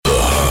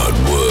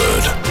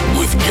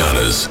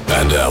Travis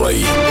and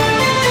Ali.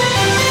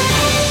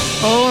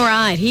 All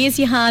right, here's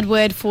your hard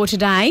word for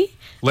today.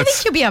 I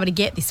think you'll be able to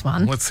get this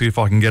one. Let's see if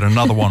I can get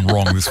another one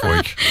wrong this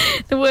week.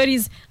 The word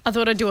is, I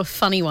thought I'd do a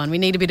funny one. We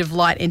need a bit of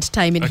light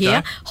entertainment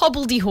here.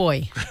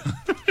 Hobbledehoy.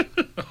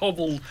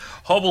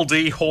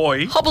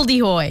 Hobbledehoy.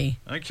 Hobbledehoy.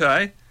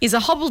 Okay. Is a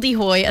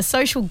hobbledehoy a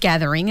social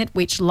gathering at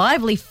which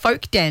lively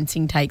folk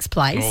dancing takes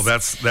place? Oh,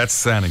 that's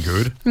sounding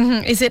good.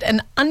 Is it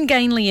an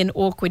ungainly and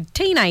awkward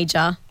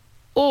teenager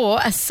or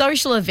a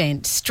social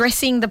event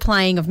stressing the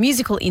playing of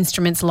musical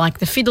instruments like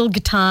the fiddle,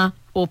 guitar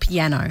or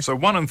piano? So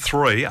 1 and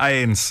 3,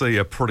 A and C,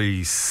 are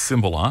pretty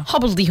similar.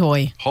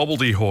 Hobbledehoy.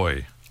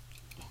 Hobbledehoy.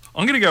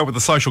 I'm going to go with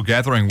the social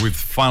gathering with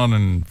fun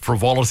and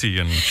frivolity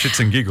and shits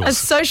and giggles. A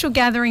social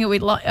gathering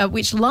at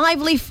which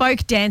lively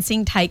folk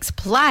dancing takes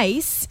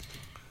place.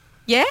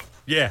 Yeah?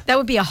 Yeah. That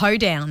would be a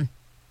hoedown.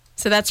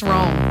 So that's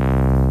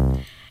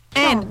wrong.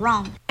 And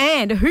wrong.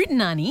 And a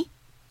hootenanny.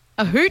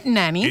 A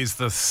hootenanny is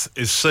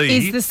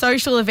C. Is the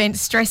social event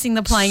stressing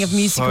the playing of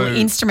musical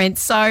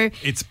instruments. So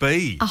it's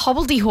B. A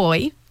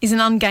hobbledehoy is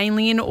an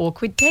ungainly and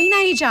awkward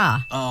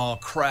teenager. Oh,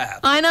 crap.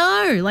 I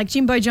know, like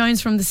Jimbo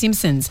Jones from The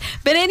Simpsons.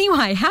 But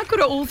anyway, how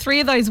good are all three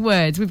of those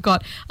words? We've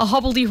got a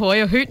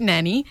hobbledehoy, a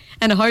hootenanny,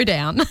 and a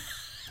hoedown.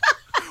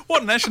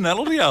 What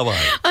nationality are they?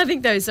 I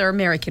think those are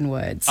American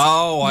words.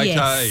 Oh,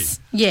 okay.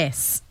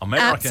 Yes.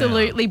 American.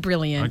 Absolutely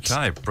brilliant.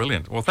 Okay,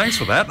 brilliant. Well, thanks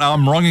for that.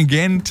 I'm wrong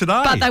again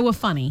today. But they were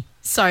funny,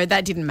 so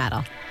that didn't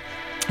matter.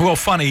 Well,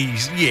 funny.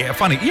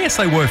 Yes,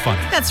 they were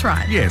funny. That's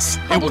right. Yes.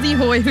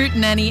 Hobbledehoy,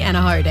 hootenanny, and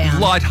a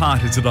hoedown.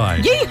 Light-hearted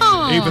today.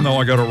 Yeehaw! Even though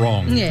I got it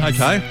wrong. Yes.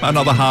 Okay,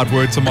 another hard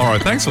word tomorrow.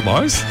 Thanks for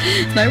those.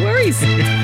 No worries.